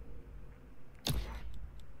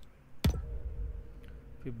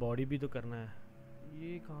 फिर बॉडी भी तो करना है।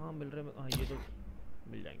 ये कहाँ मिल रहे हैं? हाँ, ये तो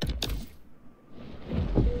मिल जाएंगे।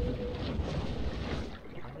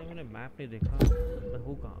 मैंने मैप नहीं देखा, मैं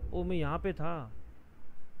हूँ कहाँ? ओ, मैं यहाँ पे था,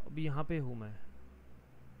 अभी यहाँ पे हूँ मैं।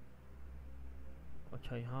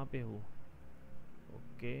 अच्छा, यहाँ पे हूँ।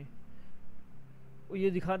 ओके, वो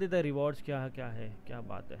ये दिखा देता है रिवॉर्ड्स क्या है, क्या है, क्या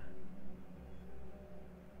बात है।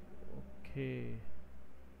 ओके,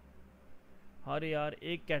 अरे यार,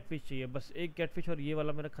 एक कैटफिश चाहिए, बस एक कैटफिश, और ये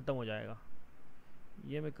वाला मेरा ख़त्म हो जाएगा।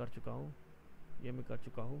 ये मैं कर चुका हूँ, ये मैं कर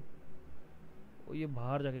चुका हूँ। और ये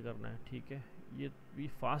बाहर जाके करना है, ठीक है। ये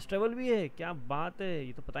फास्ट ट्रैवल भी है, क्या बात है,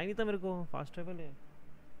 ये तो पता ही नहीं था मेरे को फास्ट ट्रैवल है।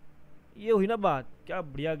 ये हुई ना बात, क्या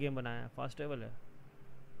बढ़िया गेम बनाया है, फास्ट ट्रैवल है।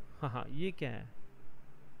 हाँ हाँ, ये क्या है?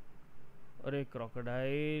 अरे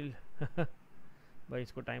क्रोकोडाइल भाई,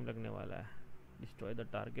 इसको टाइम लगने वाला है। Destroy the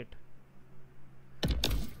target.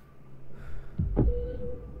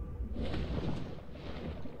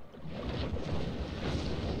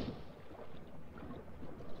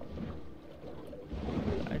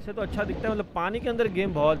 ऐसे तो अच्छा दिखता है, मतलब पानी के अंदर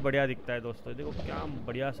गेम बहुत बढ़िया दिखता है दोस्तों। देखो क्या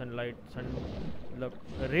बढ़िया सनलाइट, मतलब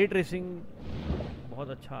रे ट्रेसिंग बहुत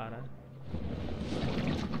अच्छा आ रहा है।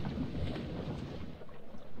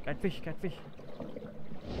 कैटफिश, कैटफिश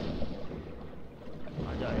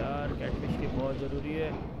आ जा यार, कैटफिश की बहुत ज़रूरी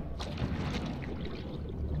है।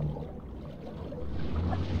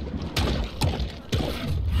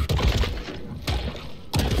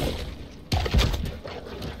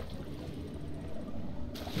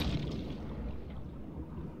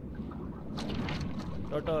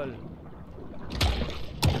 टोटल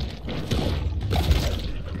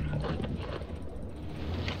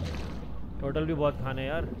टोटल भी बहुत खाने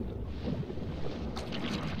यार।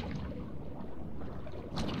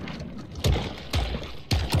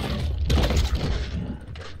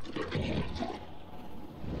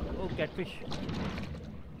 कैटफिश।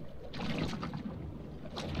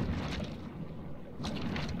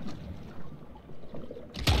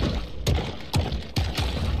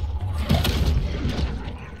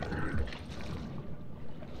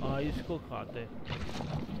 इसको खाते,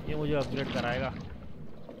 ये मुझे अपग्रेड कराएगा।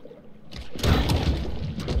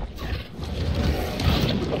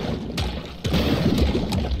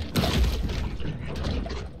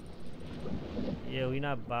 ये हुई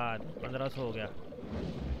ना बात, 1500 हो गया।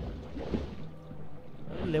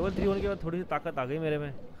 लेवल 3 होने के बाद थोड़ी सी ताकत आ गई मेरे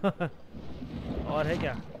में। और है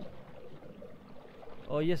क्या?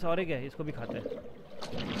 और ये सॉरी क्या है, इसको भी खाते हैं।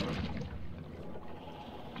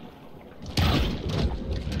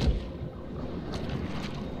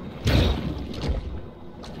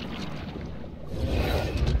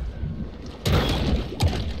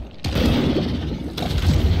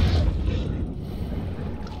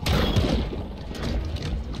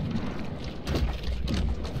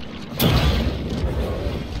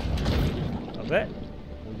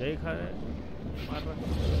 मुझे ही खा रहे, मार रहा।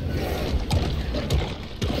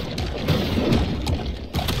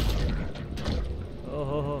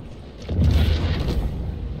 ओहो हो,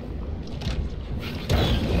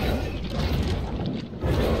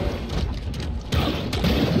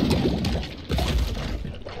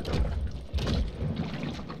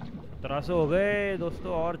 तरासो हो गए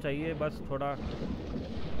दोस्तों, और चाहिए बस थोड़ा।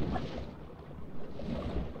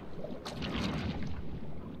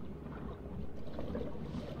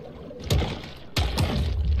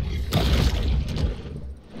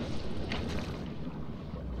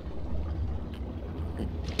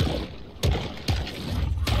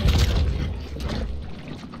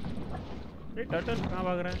 टर्टल कहाँ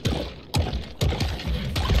भाग रहे हैं?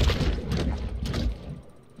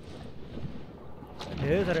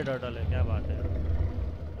 ढेर सारे टर्टल है, क्या बात है।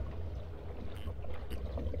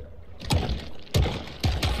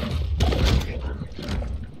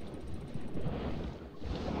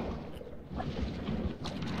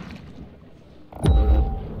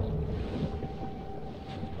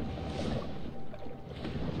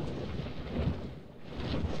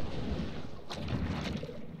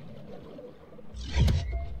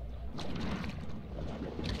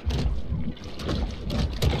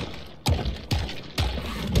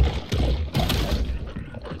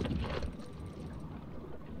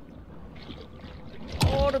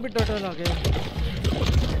 भी टर्टल आ गए।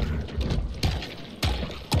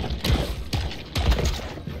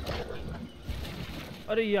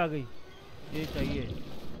 अरे ये आ गई, ये चाहिए।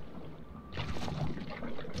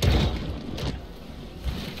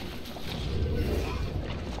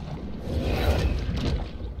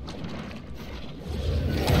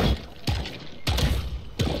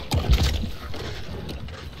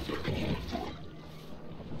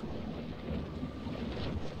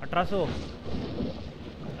 $1800।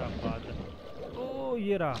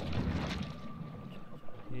 ये रहा,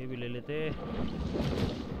 ये भी ले लेते।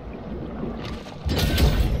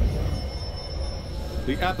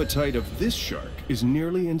 The appetite of this shark is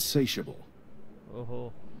nearly insatiable. ओहो,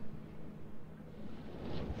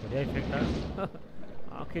 बढ़िया इफेक्ट है।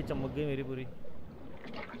 आंखें चमक गई मेरी पूरी।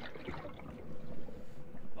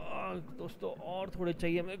 दोस्तों और थोड़े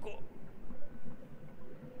चाहिए मेरे को,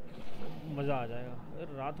 मजा आ जाएगा।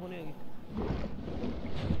 रात होने लगी,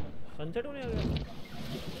 सनसेट होने आ गया।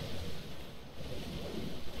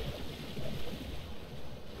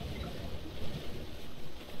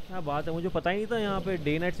 क्या बात है, मुझे पता ही नहीं था यहाँ पे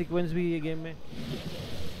डे नाइट सीक्वेंस भी ये गेम में।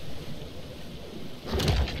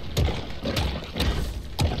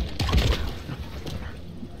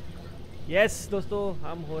 यस दोस्तों,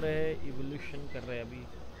 हम हो रहे हैं इवोल्यूशन कर रहे हैं। अभी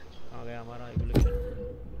आ गया हमारा इवोल्यूशन।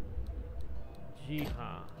 जी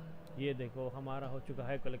हाँ, ये देखो हमारा हो चुका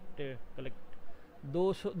है कलेक्ट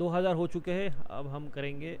 2000 हो चुके हैं। अब हम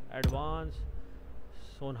करेंगे एडवांस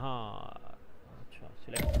सोनार। अच्छा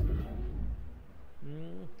सिलेक्ट।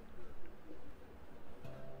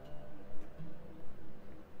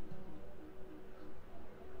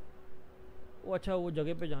 वो अच्छा, वो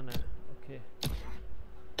जगह पे जाना है। ओके,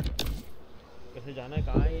 कैसे जाना है,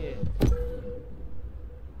 कहाँ है ये?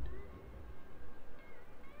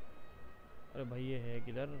 अरे भाई ये है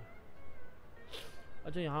किधर?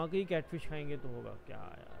 अच्छा, यहाँ के ही कैटफिश खाएंगे तो होगा क्या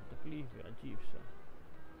यार? तकलीफ है अजीब सा।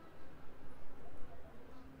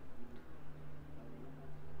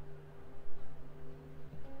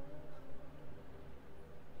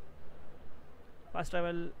 फास्ट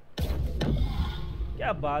ट्रैवल,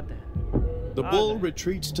 क्या बात है। The bull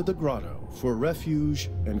retreats to the grotto for refuge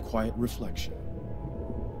and quiet reflection.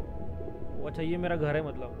 अच्छा, ये मेरा घर है,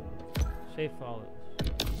 मतलब सेफ हाउस।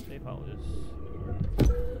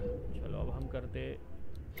 चलो अब हम करते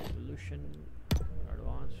evolution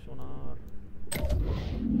advance Sonar.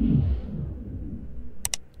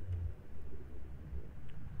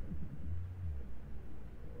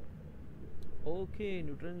 Okay,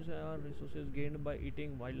 nutrients are resources gained by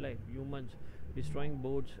eating wild life, humans, destroying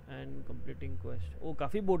boats and completing quest. ओ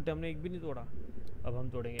काफ़ी बोट थे, हमने एक भी नहीं तोड़ा, अब हम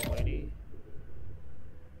तोड़ेंगे। कोई नहीं,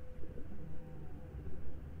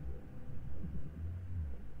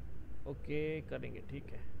 ओके करेंगे, ठीक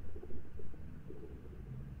है।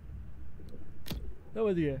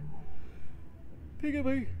 समझ गया, ठीक है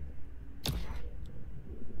भाई।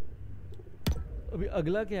 अभी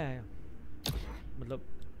अगला क्या है, मतलब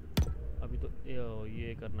अभी तो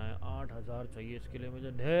ये करना है। 8000 चाहिए इसके लिए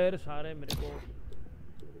मुझे, ढेर सारे मेरे को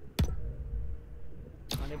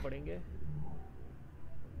खाने पड़ेंगे।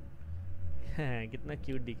 कितना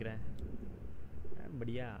क्यूट दिख रहा है,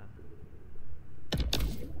 बढ़िया।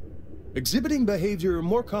 Exhibiting behavior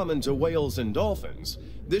more common to whales and dolphins,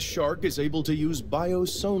 this shark is able to use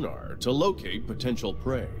biosonar to locate potential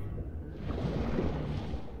prey.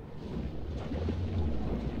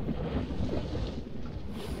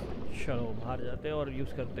 चलो बाहर जाते हैं और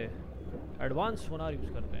यूज़ करते हैं, एडवांस सोनार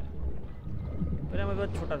यूज़ करते हैं। पहले हमारे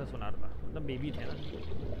पास छोटा सा सोनार था, मतलब बेबी थे ना।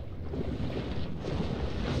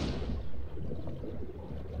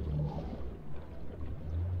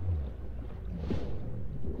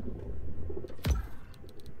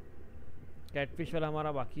 कैटफिश वाला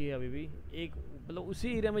हमारा बाकी है अभी भी एक, मतलब उसी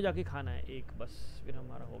एरिया में जाके खाना है एक बस, फिर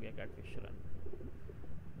हमारा हो गया कैटफिश रन।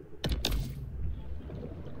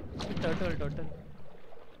 टर्टल टर्टल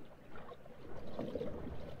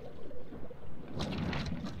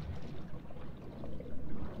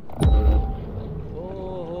ओ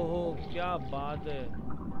क्या बात है,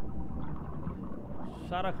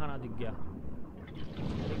 सारा खाना दिख गया,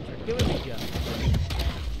 एक झटके में दिख गया।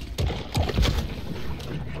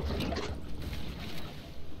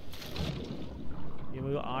 ये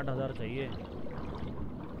मुझे 8000 चाहिए।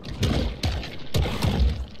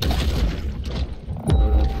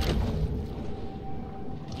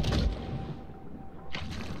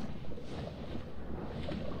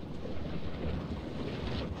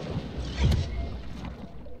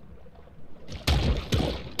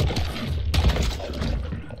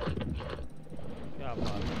 क्या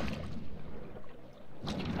बात है,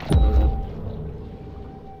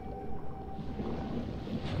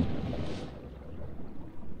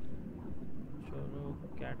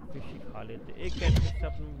 कैटफिश ही खा लेते। एक कैटफिश से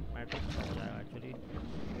अपना मैटर खत्म हो जाएगा एक्चुअली।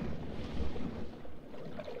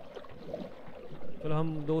 चलो हम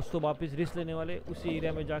दोस्तों वापस रिस्क लेने वाले उसी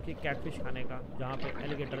एरिया में जाके कैटफिश खाने का जहाँ पे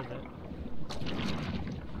एलिगेटर्स है।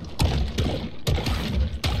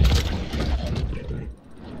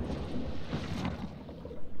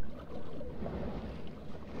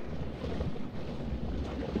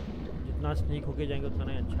 जितना स्नीक होके जाएंगे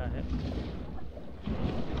उतना ही अच्छा है।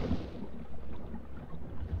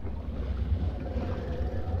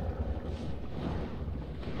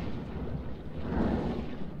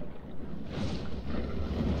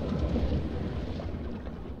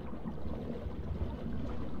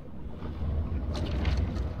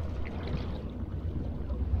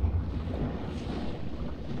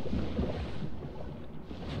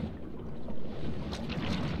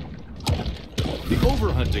 The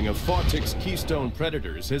overhunting of Fawtick's keystone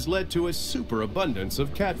predators has led to a superabundance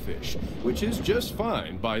of catfish, which is just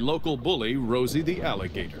fine by local bully Rosie the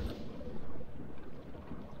alligator.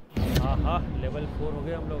 हाँ लेवल 4 हो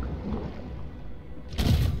गए हम लोग,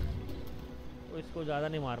 तो इसको ज़्यादा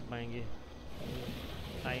नहीं मार पाएंगे,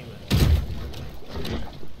 टाइम है।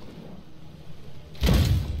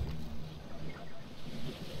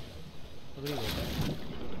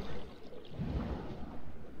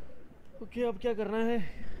 ओके अब क्या करना है,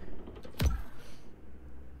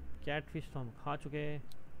 कैटफिश तो हम खा चुके हैं।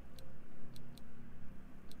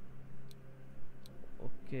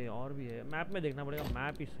 ओके और भी है, मैप में देखना पड़ेगा,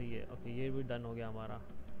 मैप ही सही है। ओके ये भी डन हो गया हमारा,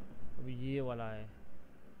 अभी ये वाला है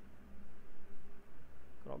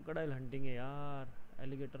क्रोकोडाइल हंटिंग है यार,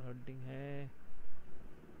 एलिगेटर हंटिंग है,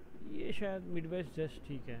 ये शायद मिडवेस्ट जस्ट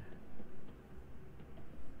ठीक है।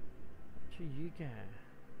 अच्छा ये क्या है,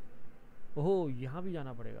 ओहो यहाँ भी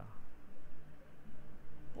जाना पड़ेगा।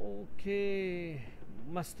 ओके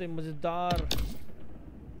मस्त है, मज़ेदार,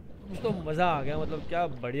 कुछ तो मज़ा आ गया, मतलब क्या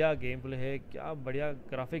बढ़िया गेम प्ले है, क्या बढ़िया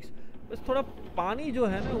ग्राफिक्स। बस थोड़ा पानी जो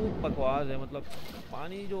है ना वो बकवास है, मतलब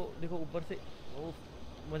पानी जो देखो ऊपर से वो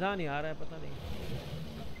मज़ा नहीं आ रहा है, पता नहीं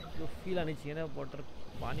जो फील आनी चाहिए ना वाटर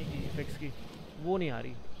पानी की इफेक्ट्स की वो नहीं आ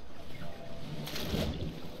रही।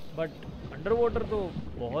 बट अंडर वाटर तो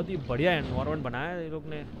बहुत ही बढ़िया एनवायरनमेंट बनाया है ये लोग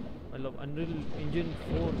ने, मतलब अनरियल इंजन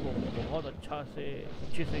 4 को बहुत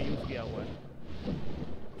अच्छे से यूज़ किया हुआ है।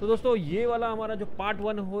 तो दोस्तों ये वाला हमारा जो पार्ट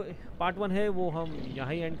वन है वो हम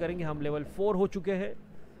यहाँ ही एंड करेंगे। हम लेवल 4 हो चुके हैं,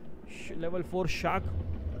 लेवल 4 शार्क।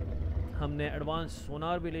 हमने एडवांस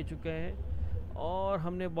सोनार भी ले चुके हैं और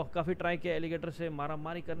हमने काफ़ी ट्राई किया एलिगेटर से मारा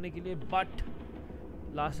मारी करने के लिए, बट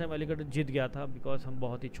लास्ट टाइम एलिगेटर जीत गया था बिकॉज हम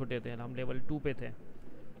बहुत ही छोटे थे, हम लेवल 2 पे थे।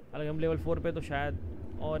 अगर हम लेवल 4 पे तो शायद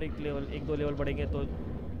और एक दो लेवल बढ़ेंगे तो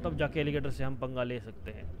तब जाके एलिगेटर से हम पंगा ले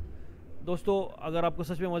सकते हैं। दोस्तों अगर आपको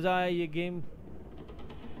सच में मज़ा आया ये गेम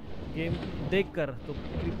देखकर तो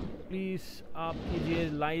प्लीज़ आप कीजिए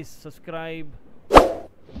लाइक, सब्सक्राइब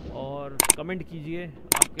और कमेंट कीजिए।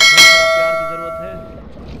 आपके बहुत सारा प्यार की ज़रूरत है।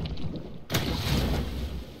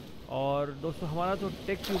 और दोस्तों हमारा जो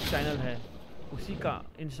टेकट्यूब चैनल है उसी का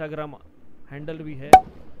इंस्टाग्राम हैंडल भी है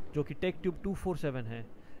जो कि TechTube 247 है।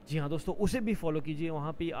 जी हाँ दोस्तों, उसे भी फॉलो कीजिए,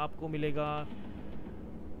 वहाँ पे आपको मिलेगा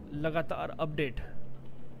लगातार अपडेट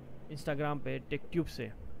इंस्टाग्राम पे TechTube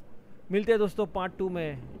से। मिलते हैं दोस्तों पार्ट 2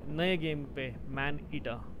 में नए गेम पे मैन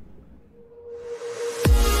ईटर।